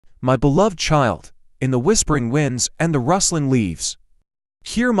My beloved child, in the whispering winds and the rustling leaves,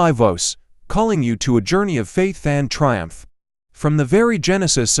 hear my voice, calling you to a journey of faith and triumph. From the very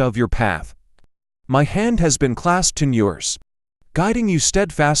genesis of your path, my hand has been clasped in yours, guiding you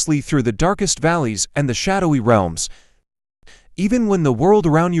steadfastly through the darkest valleys and the shadowy realms. Even when the world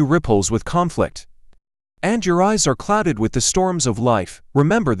around you ripples with conflict, and your eyes are clouded with the storms of life,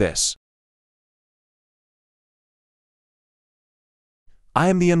 remember this. I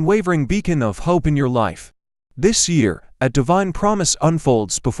am the unwavering beacon of hope in your life. This year, a divine promise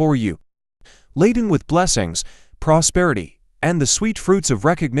unfolds before you, laden with blessings, prosperity, and the sweet fruits of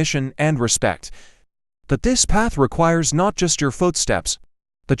recognition and respect. But this path requires not just your footsteps,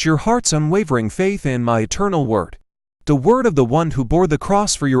 but your heart's unwavering faith in my eternal word, the word of the one who bore the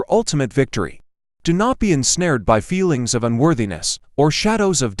cross for your ultimate victory. Do not be ensnared by feelings of unworthiness or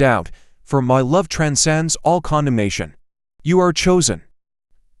shadows of doubt, for my love transcends all condemnation. You are chosen,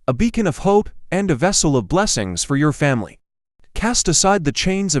 a beacon of hope and a vessel of blessings for your family. Cast aside the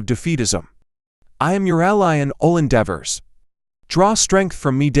chains of defeatism. I am your ally in all endeavors. Draw strength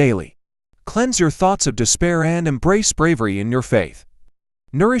from me daily. Cleanse your thoughts of despair and embrace bravery in your faith.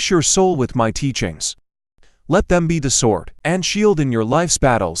 Nourish your soul with my teachings. Let them be the sword and shield in your life's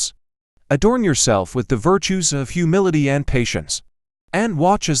battles. Adorn yourself with the virtues of humility and patience, and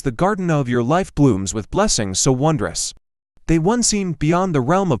watch as the garden of your life blooms with blessings so wondrous they once seemed beyond the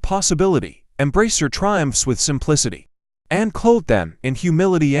realm of possibility. Embrace your triumphs with simplicity, and clothe them in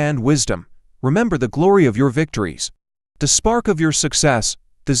humility and wisdom. Remember the glory of your victories, the spark of your success,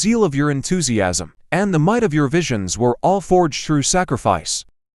 the zeal of your enthusiasm, and the might of your visions were all forged through sacrifice,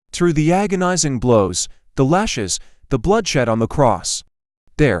 through the agonizing blows, the lashes, the bloodshed on the cross.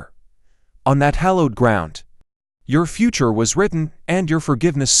 There, on that hallowed ground, your future was written and your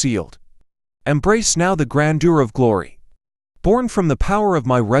forgiveness sealed. Embrace now the grandeur of glory. Born from the power of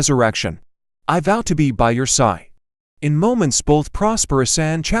my resurrection, I vow to be by your side, in moments both prosperous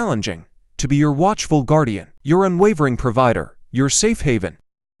and challenging, to be your watchful guardian, your unwavering provider, your safe haven.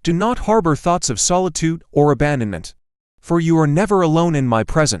 Do not harbor thoughts of solitude or abandonment, for you are never alone in my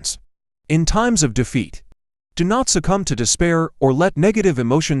presence. In times of defeat, do not succumb to despair or let negative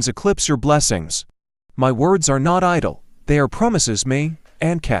emotions eclipse your blessings. My words are not idle, they are promises made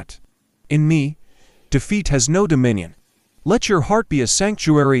and kept. In me, defeat has no dominion. Let your heart be a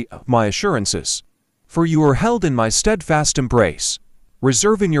sanctuary of my assurances, for you are held in my steadfast embrace.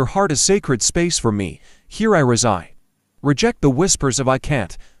 Reserve in your heart a sacred space for me, here I reside. Reject the whispers of I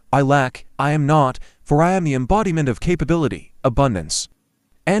can't, I lack, I am not, for I am the embodiment of capability, abundance,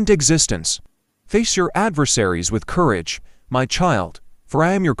 and existence. Face your adversaries with courage, my child, for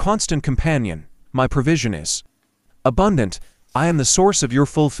I am your constant companion. My provision is abundant. I am the source of your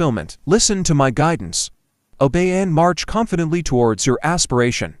fulfillment. Listen to my guidance. Obey and march confidently towards your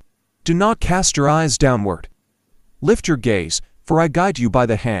aspiration. Do not cast your eyes downward. Lift your gaze, for I guide you by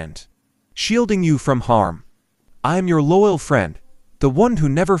the hand, shielding you from harm. I am your loyal friend, the one who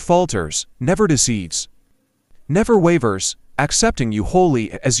never falters, never deceives, never wavers, accepting you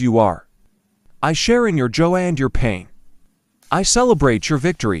wholly as you are. I share in your joy and your pain. I celebrate your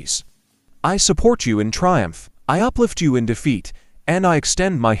victories. I support you in triumph. I uplift you in defeat, and I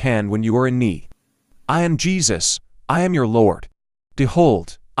extend my hand when you are in need. I am Jesus. I am your Lord.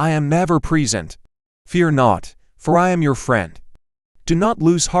 Behold, I am ever present. Fear not, for I am your friend. Do not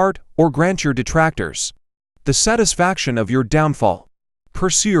lose heart or grant your detractors the satisfaction of your downfall.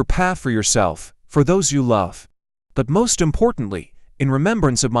 Pursue your path for yourself, for those you love, but most importantly, in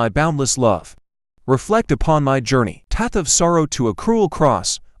remembrance of my boundless love. Reflect upon my journey, path of sorrow to a cruel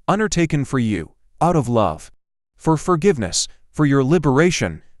cross, undertaken for you, out of love, for forgiveness, for your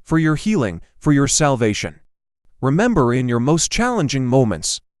liberation, for your healing, for your salvation. Remember, in your most challenging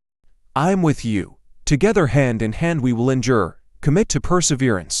moments, I am with you. Together hand in hand we will endure. Commit to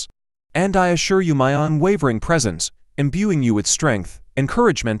perseverance. And I assure you my unwavering presence, imbuing you with strength,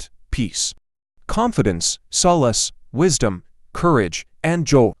 encouragement, peace, confidence, solace, wisdom, courage, and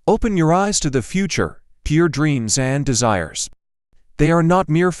joy. Open your eyes to the future, to your dreams and desires. They are not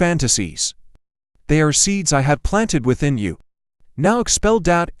mere fantasies. They are seeds I had planted within you. Now expel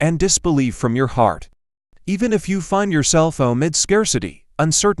doubt and disbelief from your heart. Even if you find yourself amid scarcity,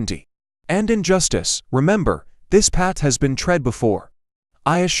 uncertainty, and injustice, remember, this path has been tread before.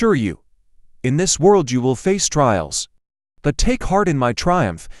 I assure you, in this world you will face trials. But take heart in my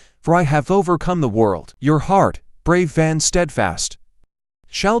triumph, for I have overcome the world. Your heart, brave and steadfast,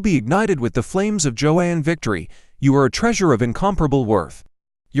 shall be ignited with the flames of joy and victory. You are a treasure of incomparable worth.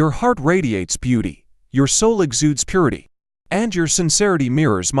 Your heart radiates beauty, your soul exudes purity, and your sincerity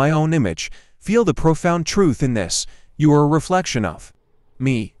mirrors my own image. Feel the profound truth in this. You are a reflection of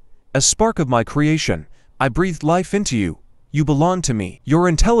me, A spark of my creation, I breathed life into you. You belong to me. Your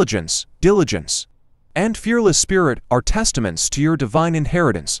intelligence, diligence, and fearless spirit are testaments to your divine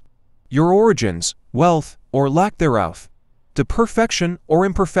inheritance. Your origins, wealth, or lack thereof, the perfection or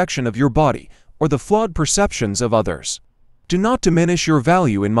imperfection of your body, or the flawed perceptions of others, do not diminish your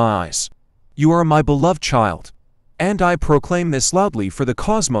value in my eyes. You are my beloved child, and I proclaim this loudly for the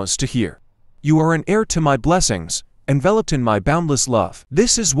cosmos to hear. You are an heir to my blessings, enveloped in my boundless love.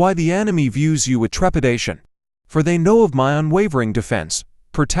 This is why the enemy views you with trepidation, for they know of my unwavering defense,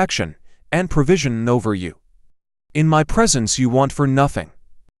 protection, and provision over you. In my presence you want for nothing.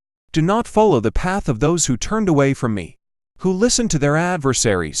 Do not follow the path of those who turned away from me, who listened to their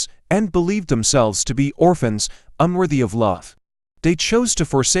adversaries, and believed themselves to be orphans, unworthy of love. They chose to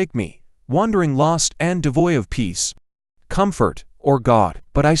forsake me, wandering lost and devoid of peace, comfort, or God.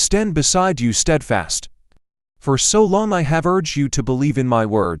 But I stand beside you steadfast. For so long I have urged you to believe in my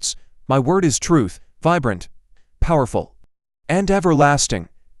words. My word is truth, vibrant, powerful, and everlasting,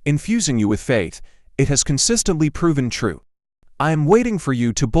 infusing you with faith. It has consistently proven true. I am waiting for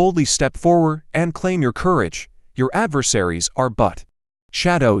you to boldly step forward and claim your courage. Your adversaries are but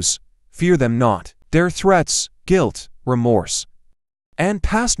shadows. Fear them not. Their threats, guilt, remorse, and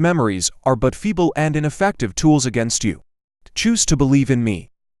past memories are but feeble and ineffective tools against you. Choose to believe in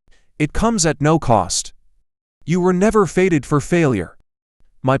me. It comes at no cost. You were never fated for failure.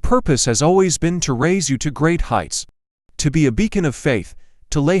 My purpose has always been to raise you to great heights, to be a beacon of faith,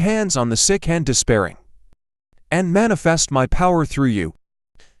 to lay hands on the sick and despairing, and manifest my power through you.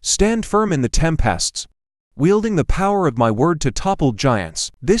 Stand firm in the tempests, wielding the power of my word to topple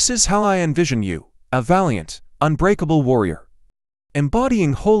giants. This is how I envision you, a valiant, unbreakable warrior,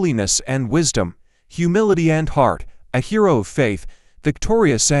 embodying holiness and wisdom, humility and heart, a hero of faith,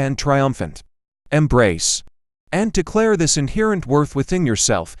 victorious and triumphant. Embrace and declare this inherent worth within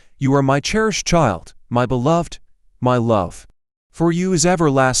yourself. You are my cherished child, my beloved, my love for you is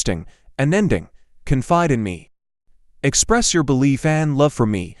everlasting, unending. Confide in me. Express your belief and love for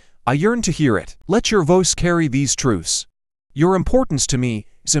me. I yearn to hear it. Let your voice carry these truths. Your importance to me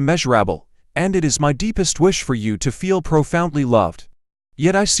is immeasurable, and it is my deepest wish for you to feel profoundly loved.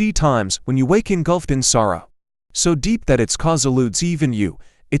 Yet I see times when you wake engulfed in sorrow, so deep that its cause eludes even you.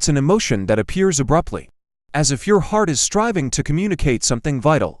 It's an emotion that appears abruptly, as if your heart is striving to communicate something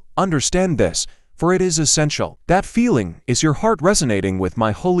vital. Understand this, for it is essential. That feeling is your heart resonating with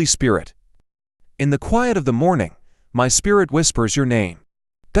my Holy Spirit. In the quiet of the morning, my spirit whispers your name,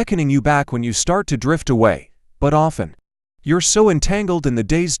 beckoning you back when you start to drift away. But often, you're so entangled in the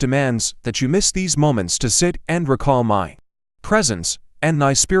day's demands that you miss these moments to sit and recall my presence, and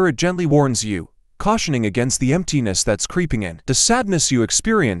my spirit gently warns you, cautioning against the emptiness that's creeping in. The sadness you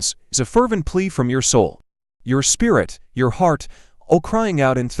experience is a fervent plea from your soul, your spirit, your heart, all crying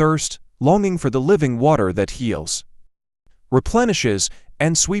out in thirst, longing for the living water that heals, replenishes,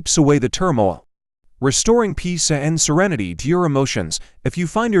 and sweeps away the turmoil, restoring peace and serenity to your emotions. If you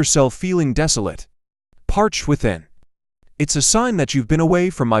find yourself feeling desolate, parched within, it's a sign that you've been away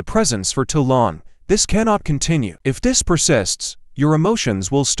from my presence for too long. This cannot continue. If this persists, your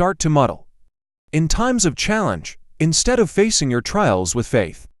emotions will start to muddle. In times of challenge, instead of facing your trials with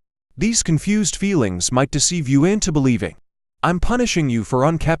faith, these confused feelings might deceive you into believing I'm punishing you for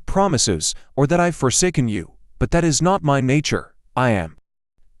unkept promises, or that I've forsaken you. But that is not my nature. I am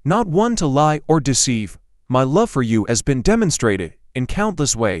not one to lie or deceive. My love for you has been demonstrated in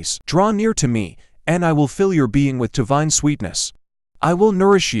countless ways. Draw near to me, and I will fill your being with divine sweetness. I will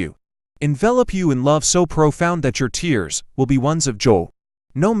nourish you, envelop you in love so profound that your tears will be ones of joy.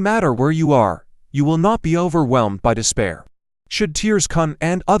 No matter where you are, you will not be overwhelmed by despair. Should tears come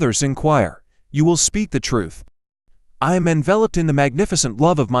and others inquire, you will speak the truth. I am enveloped in the magnificent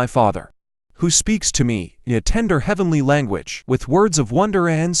love of my Father, who speaks to me in a tender heavenly language with words of wonder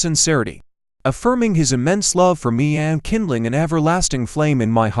and sincerity, affirming his immense love for me and kindling an everlasting flame in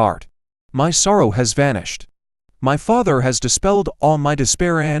my heart. My sorrow has vanished. My Father has dispelled all my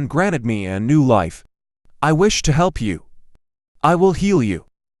despair and granted me a new life. I wish to help you. I will heal you.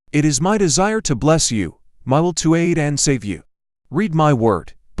 It is my desire to bless you, my will to aid and save you. Read my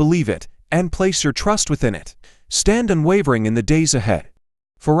word, believe it, and place your trust within it. Stand unwavering in the days ahead,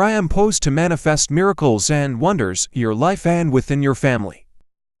 for I am posed to manifest miracles and wonders in your life and within your family.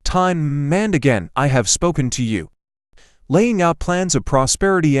 Time and again I have spoken to you, laying out plans of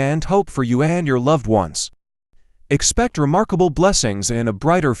prosperity and hope for you and your loved ones. Expect remarkable blessings and a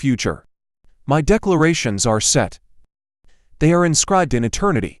brighter future. My declarations are set. They are inscribed in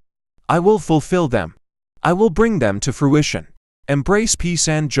eternity. I will fulfill them. I will bring them to fruition. Embrace peace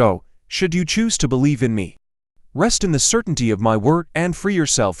and joy, should you choose to believe in me. Rest in the certainty of my word and free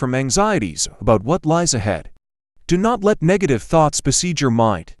yourself from anxieties about what lies ahead. Do not let negative thoughts besiege your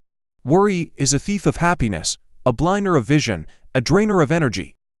mind. Worry is a thief of happiness, a blinder of vision, a drainer of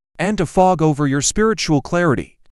energy, and a fog over your spiritual clarity.